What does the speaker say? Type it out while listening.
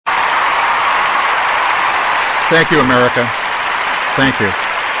Thank you, America. Thank you.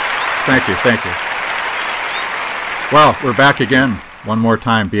 Thank you. Thank you. Well, we're back again one more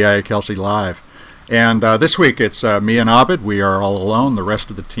time, BIA Kelsey Live. And this week it's me and Abid. We are all alone. The rest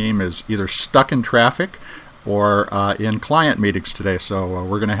of the team is either stuck in traffic or in client meetings today. So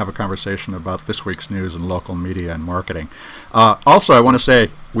we're going to have a conversation about this week's news in local media and marketing. Also, I want to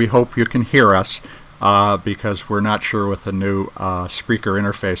say we hope you can hear us because we're not sure with the new Spreaker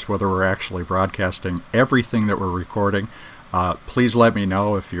interface whether we're actually broadcasting everything that we're recording. Please let me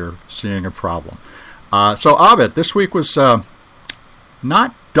know if you're seeing a problem. So, Abid, this week was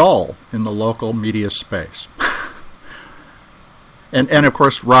not dull in the local media space. and of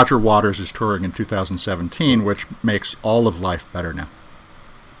course, Roger Waters is touring in 2017, which makes all of life better now.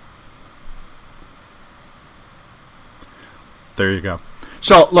 There you go.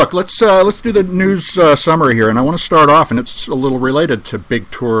 So, look, let's do the news summary here, and I want to start off, and it's a little related to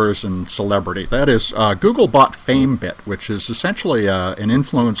big tours and celebrity. That is, Google bought FameBit, which is essentially an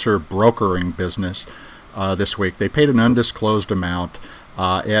influencer brokering business this week. They paid an undisclosed amount,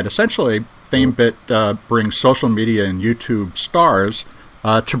 and essentially, FameBit brings social media and YouTube stars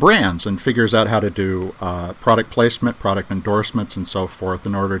to brands and figures out how to do product placement, product endorsements, and so forth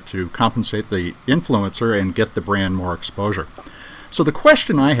in order to compensate the influencer and get the brand more exposure. So the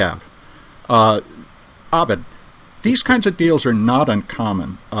question I have, Abid, these kinds of deals are not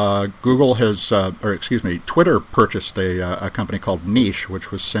uncommon. Google has, Twitter purchased a company called Niche, which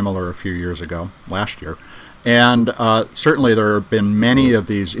was similar a few years ago, last year. And certainly there have been many of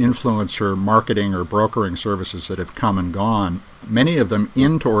these influencer marketing or brokering services that have come and gone, many of them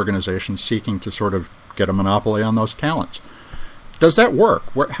into organizations seeking to sort of get a monopoly on those talents. Does that work?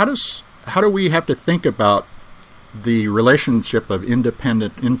 How do we have to think about the relationship of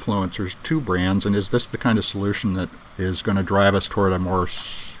independent influencers to brands, and is this the kind of solution that is going to drive us toward a more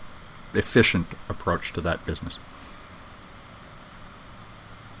efficient approach to that business?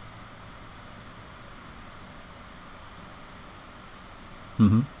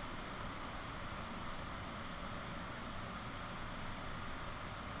 Mm-hmm.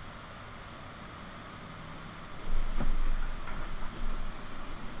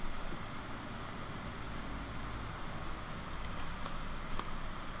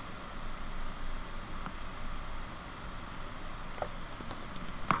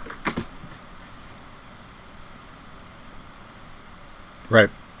 Right.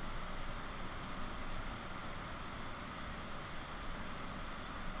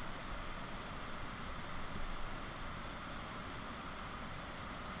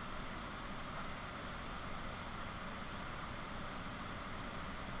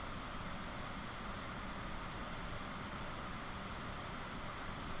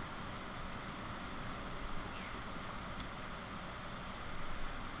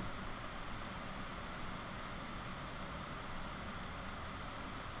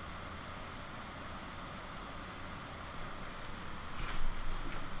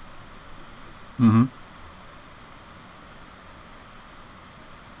 Mm-hmm.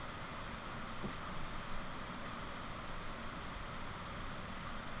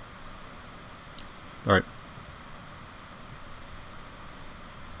 All right.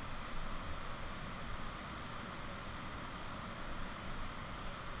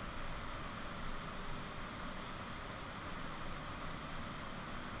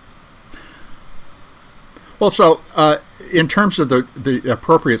 Well, so in terms of the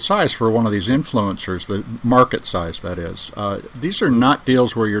appropriate size for one of these influencers, the market size, that is, these are not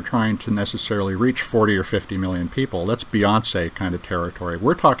deals where you're trying to necessarily reach 40 or 50 million people. That's Beyonce kind of territory.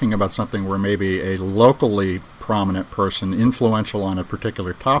 We're talking about something where maybe a locally prominent person, influential on a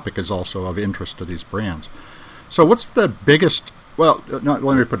particular topic, is also of interest to these brands. So what's the biggest, well, no,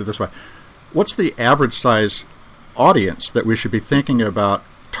 let me put it this way. What's the average size audience that we should be thinking about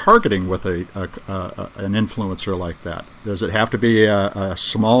targeting with an influencer like that? Does it have to be a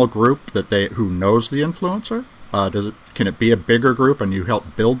small group who knows the influencer? Can it be a bigger group and you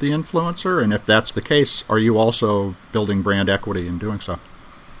help build the influencer? And if that's the case, are you also building brand equity in doing so?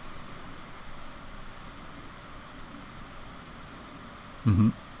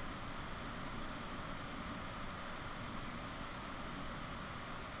 Mm-hmm.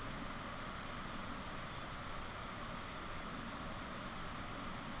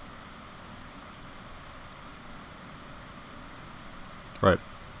 Right.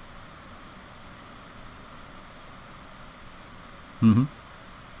 Mm-hmm.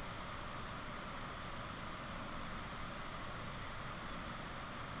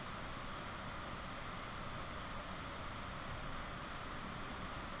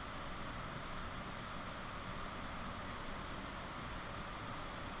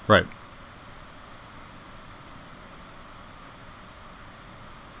 Right.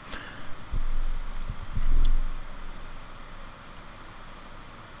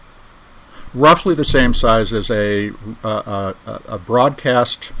 roughly the same size as a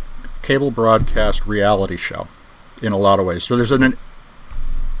broadcast, cable broadcast reality show in a lot of ways. So there's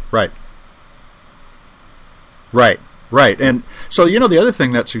right. Right, right. And so, the other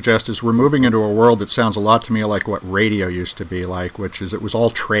thing that suggests is we're moving into a world that sounds a lot to me like what radio used to be like, which is it was all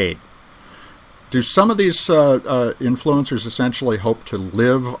trade. Do some of these influencers essentially hope to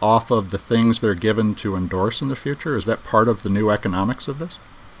live off of the things they're given to endorse in the future? Is that part of the new economics of this?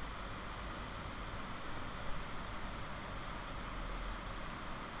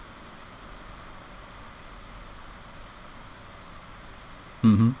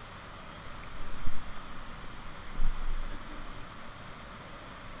 Mm-hmm.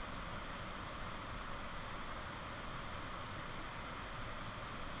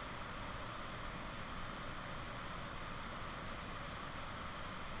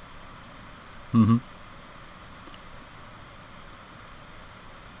 Mm-hmm.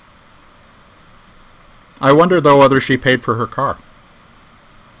 I wonder, though, whether she paid for her car.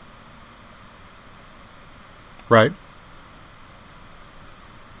 Right?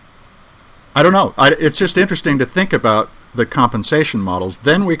 I don't know. It's just interesting to think about the compensation models.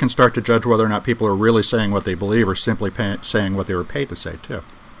 Then we can start to judge whether or not people are really saying what they believe or simply saying what they were paid to say, too.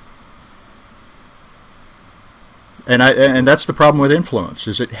 And that's the problem with influence,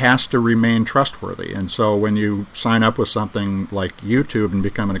 is it has to remain trustworthy. And so when you sign up with something like YouTube and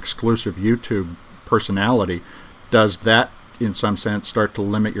become an exclusive YouTube personality, does that, in some sense, start to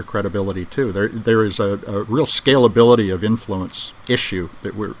limit your credibility too? There is a real scalability of influence issue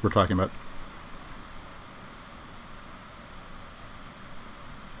that we're talking about.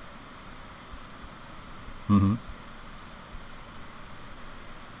 Mm-hmm.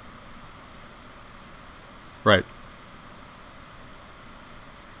 Right.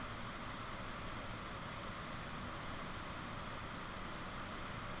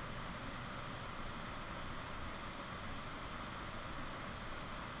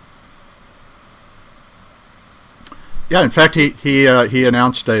 Yeah, in fact, he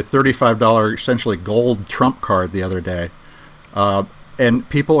announced a $35 essentially gold Trump card the other day, and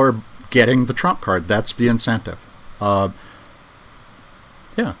people are getting the Trump card. That's the incentive. Yeah,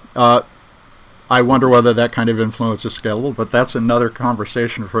 I wonder whether that kind of influence is scalable, but that's another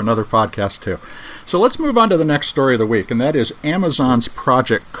conversation for another podcast too. So let's move on to the next story of the week, and that is Amazon's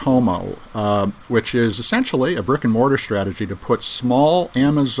Project Como, which is essentially a brick and mortar strategy to put small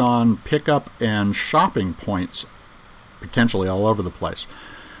Amazon pickup and shopping points potentially all over the place.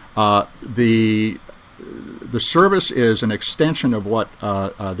 The service is an extension of what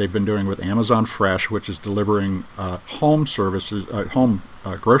they've been doing with Amazon Fresh, which is delivering home services,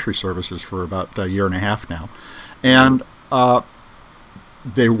 grocery services for about a year and a half now, and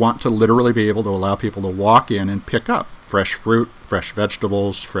they want to literally be able to allow people to walk in and pick up fresh fruit, fresh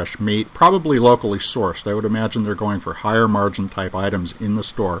vegetables, fresh meat, probably locally sourced. I would imagine they're going for higher margin type items in the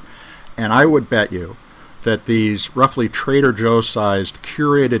store, and I would bet you that these roughly Trader Joe sized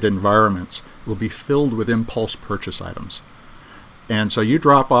curated environments will be filled with impulse purchase items. And so you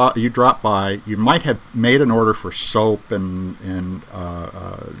drop by, you might have made an order for soap and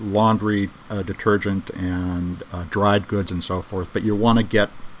laundry detergent and dried goods and so forth, but you want to get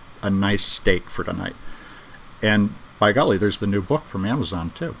a nice steak for tonight. And by golly, there's the new book from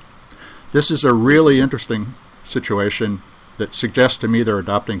Amazon too. This is a really interesting situation that suggests to me they're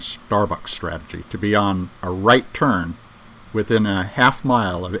adopting Starbucks strategy, to be on a right turn within a half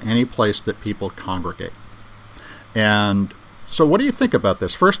mile of any place that people congregate. And so what do you think about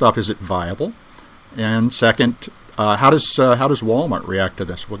this? First off, is it viable? And second, how does Walmart react to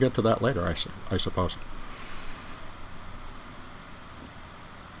this? We'll get to that later, I suppose.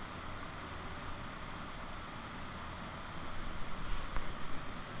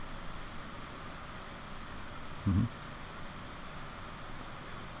 Mm-hmm.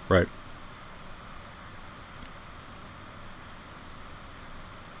 Right.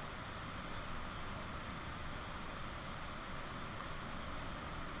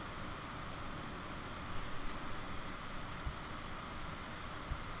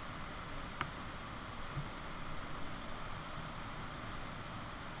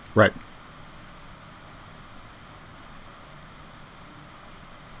 Right.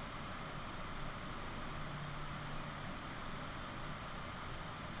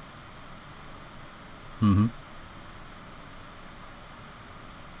 Mm-hmm.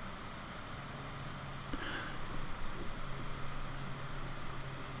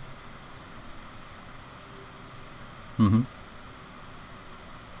 Mm-hmm.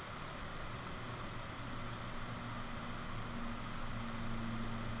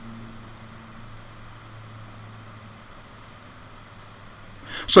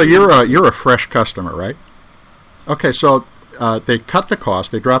 So you're a fresh customer, right? Okay, so they cut the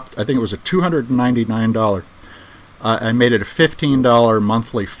cost. They dropped, I think it was a $299. I made it a $15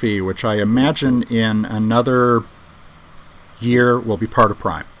 monthly fee, which I imagine in another year will be part of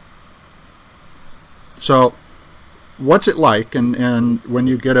Prime. So what's it like, and when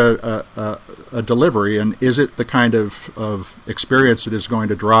you get a delivery, and is it the kind of experience that is going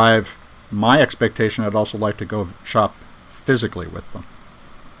to drive my expectation? I'd also like to go shop physically with them.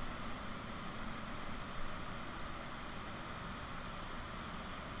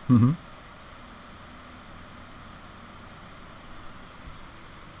 Mm-hmm.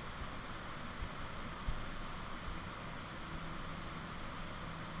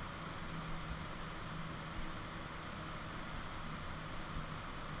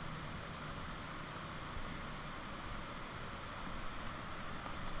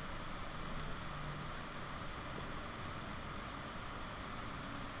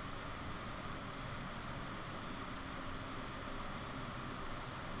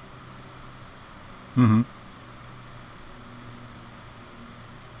 Mm-hmm.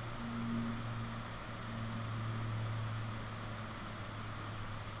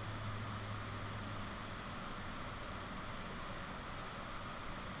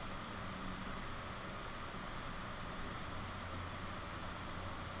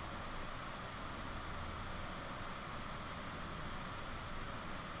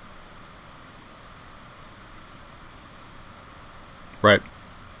 Right.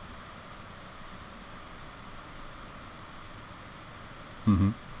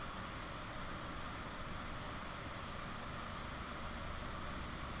 Mm-hmm.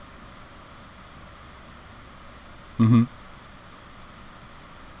 Mm-hmm.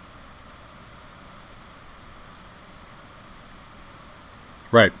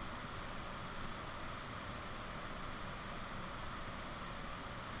 Right.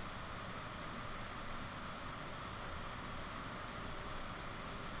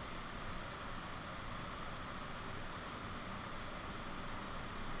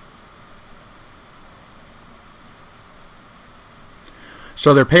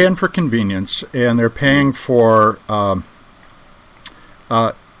 So they're paying for convenience, and they're paying for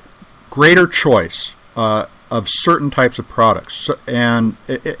greater choice of certain types of products. So, and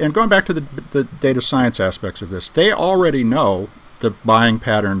going back to the data science aspects of this, they already know the buying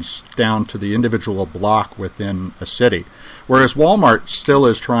patterns down to the individual block within a city, whereas Walmart still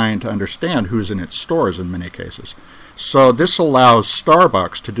is trying to understand who's in its stores in many cases. So this allows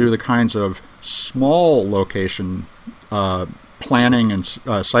Starbucks to do the kinds of small location planning and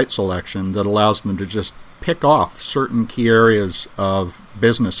site selection that allows them to just pick off certain key areas of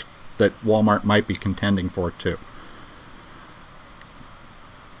business that Walmart might be contending for too.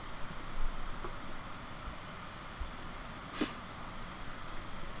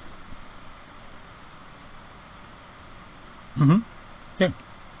 Mm-hmm. Yeah.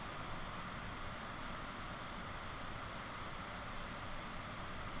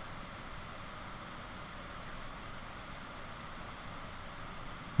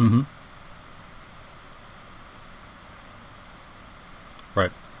 Mm-hmm.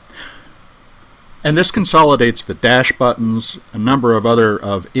 Right. And this consolidates the dash buttons, a number of other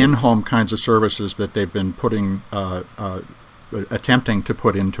of in-home kinds of services that they've been putting, attempting to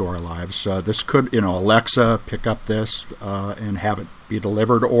put into our lives. This could, Alexa, pick up this and have it be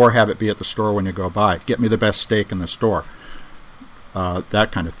delivered, or have it be at the store when you go by. Get me the best steak in the store.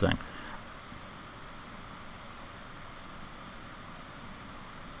 That kind of thing.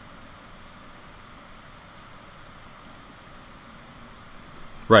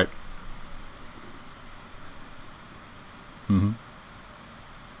 Right. Mm-hmm.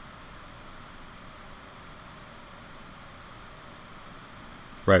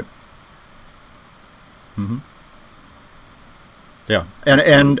 Right. Mm-hmm. Yeah,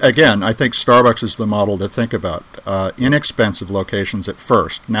 and again, I think Starbucks is the model to think about. Inexpensive locations at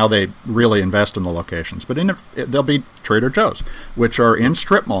first. Now they really invest in the locations, but there'll be Trader Joe's, which are in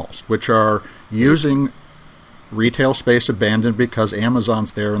strip malls, which are using retail space abandoned because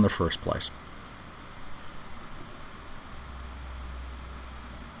Amazon's there in the first place.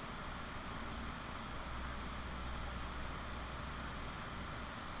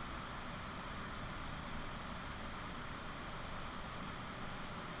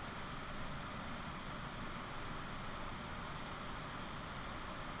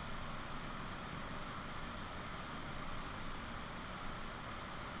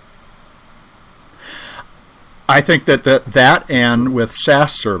 I think that and with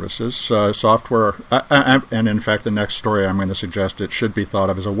SaaS services, software, and in fact the next story I'm going to suggest, it should be thought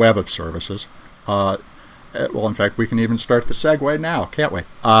of as a web of services. Well, in fact, we can even start the segue now, can't we?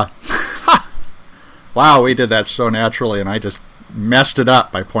 Wow, we did that so naturally, and I just messed it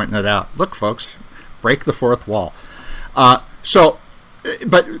up by pointing it out. Look, folks, break the fourth wall. But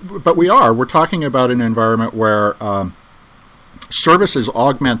we're talking about an environment where services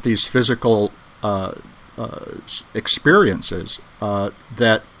augment these physical experiences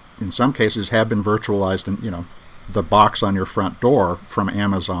that, in some cases, have been virtualized in, the box on your front door from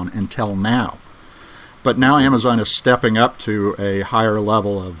Amazon until now. But now Amazon is stepping up to a higher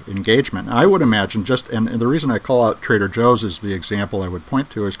level of engagement. I would imagine and the reason I call out Trader Joe's as the example I would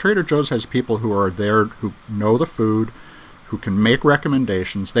point to is Trader Joe's has people who are there who know the food, who can make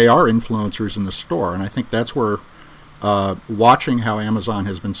recommendations. They are influencers in the store, and I think that's where watching how Amazon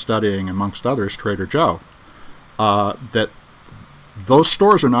has been studying, amongst others, Trader Joe, that those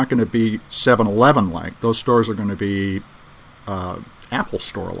stores are not going to be 7-Eleven-like. Those stores are going to be Apple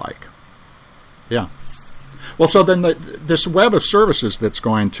Store-like. Yeah. Well, so then this web of services that's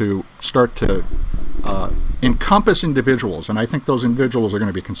going to start to encompass individuals, and I think those individuals are going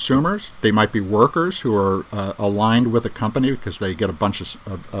to be consumers. They might be workers who are aligned with a company because they get a bunch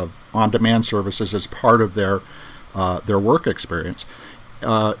of on-demand services as part of their work experience,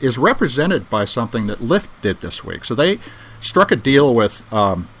 is represented by something that Lyft did this week. So they struck a deal with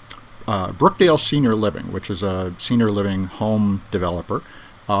Brookdale Senior Living, which is a senior living home developer.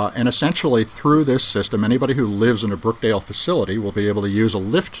 And essentially, through this system, anybody who lives in a Brookdale facility will be able to use a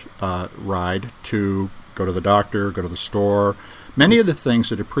Lyft ride to go to the doctor, go to the store, many of the things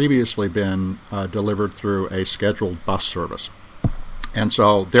that had previously been delivered through a scheduled bus service. And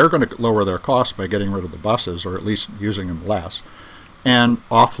so they're going to lower their costs by getting rid of the buses, or at least using them less, and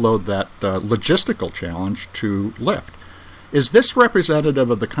offload that logistical challenge to Lyft. Is this representative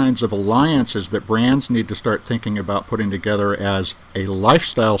of the kinds of alliances that brands need to start thinking about putting together as a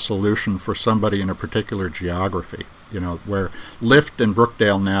lifestyle solution for somebody in a particular geography? Where Lyft and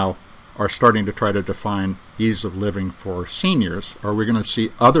Brookdale now are starting to try to define ease of living for seniors. Are we going to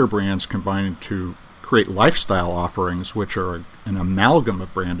see other brands combining to create lifestyle offerings, which are an amalgam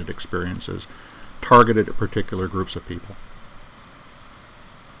of branded experiences targeted at particular groups of people?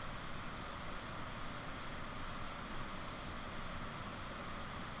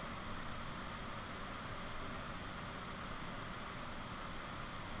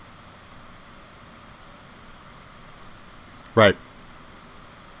 Right.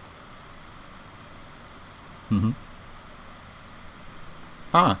 Mm-hmm.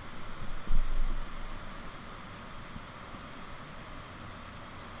 Ah.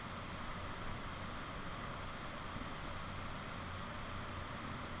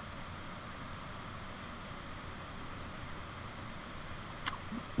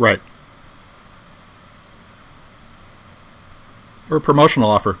 Right. Or a promotional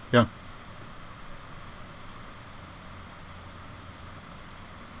offer, yeah.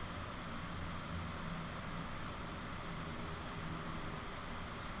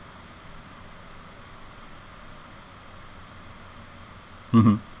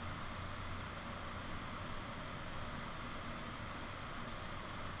 Mm-hmm.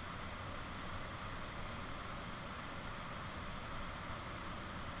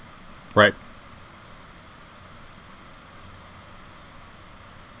 Right.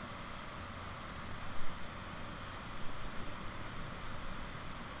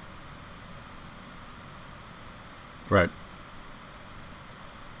 Right.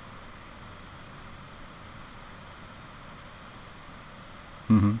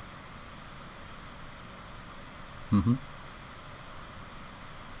 Mm-hmm. Mm-hmm.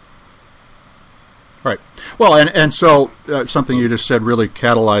 Right. Well, and so something you just said really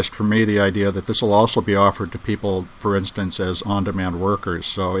catalyzed for me the idea that this will also be offered to people, for instance, as on-demand workers.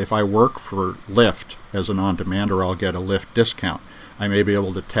 So if I work for Lyft as an on-demander, I'll get a Lyft discount. I may be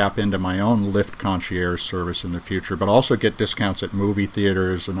able to tap into my own Lyft concierge service in the future, but also get discounts at movie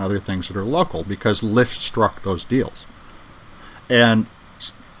theaters and other things that are local because Lyft struck those deals. And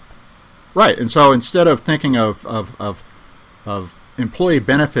right, and so instead of thinking of employee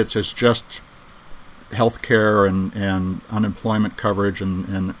benefits as just health care and unemployment coverage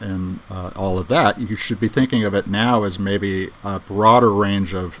and all of that, you should be thinking of it now as maybe a broader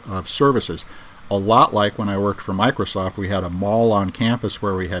range of services. A lot like when I worked for Microsoft, we had a mall on campus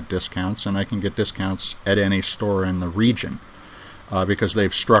where we had discounts, and I can get discounts at any store in the region because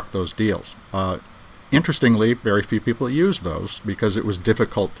they've struck those deals. Interestingly, very few people use those because it was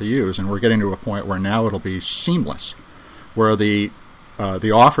difficult to use, and we're getting to a point where now it'll be seamless, where the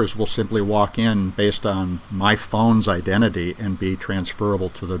offers will simply walk in based on my phone's identity and be transferable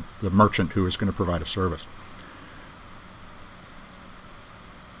to the merchant who is going to provide a service.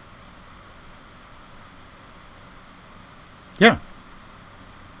 Yeah.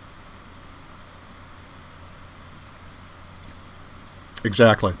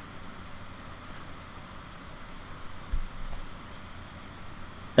 Exactly.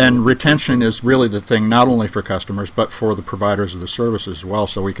 And retention is really the thing, not only for customers, but for the providers of the services as well.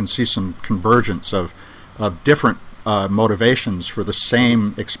 So we can see some convergence of different motivations for the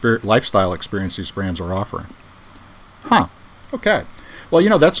same lifestyle experience these brands are offering. Huh. Okay.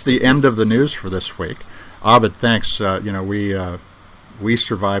 Well, that's the end of the news for this week. Abid, thanks. We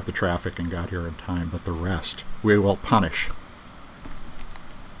survived the traffic and got here in time, but the rest we will punish.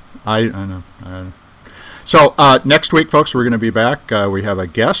 I know. So next week, folks, we're going to be back. We have a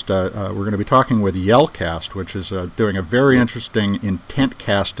guest. We're going to be talking with Yellcast, which is doing a very interesting intent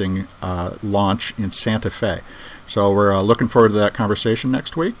casting launch in Santa Fe. So we're looking forward to that conversation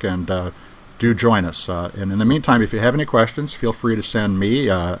next week, and do join us. And in the meantime, if you have any questions, feel free to send me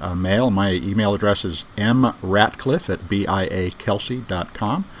a mail. My email address is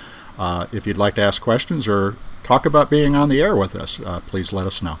mratcliffe@biakelsey.com. If you'd like to ask questions or talk about being on the air with us, please let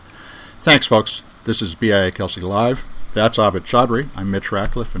us know. Thanks, folks. This is BIA Kelsey Live. That's Abid Chaudhry. I'm Mitch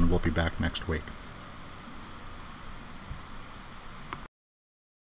Ratcliffe, and we'll be back next week.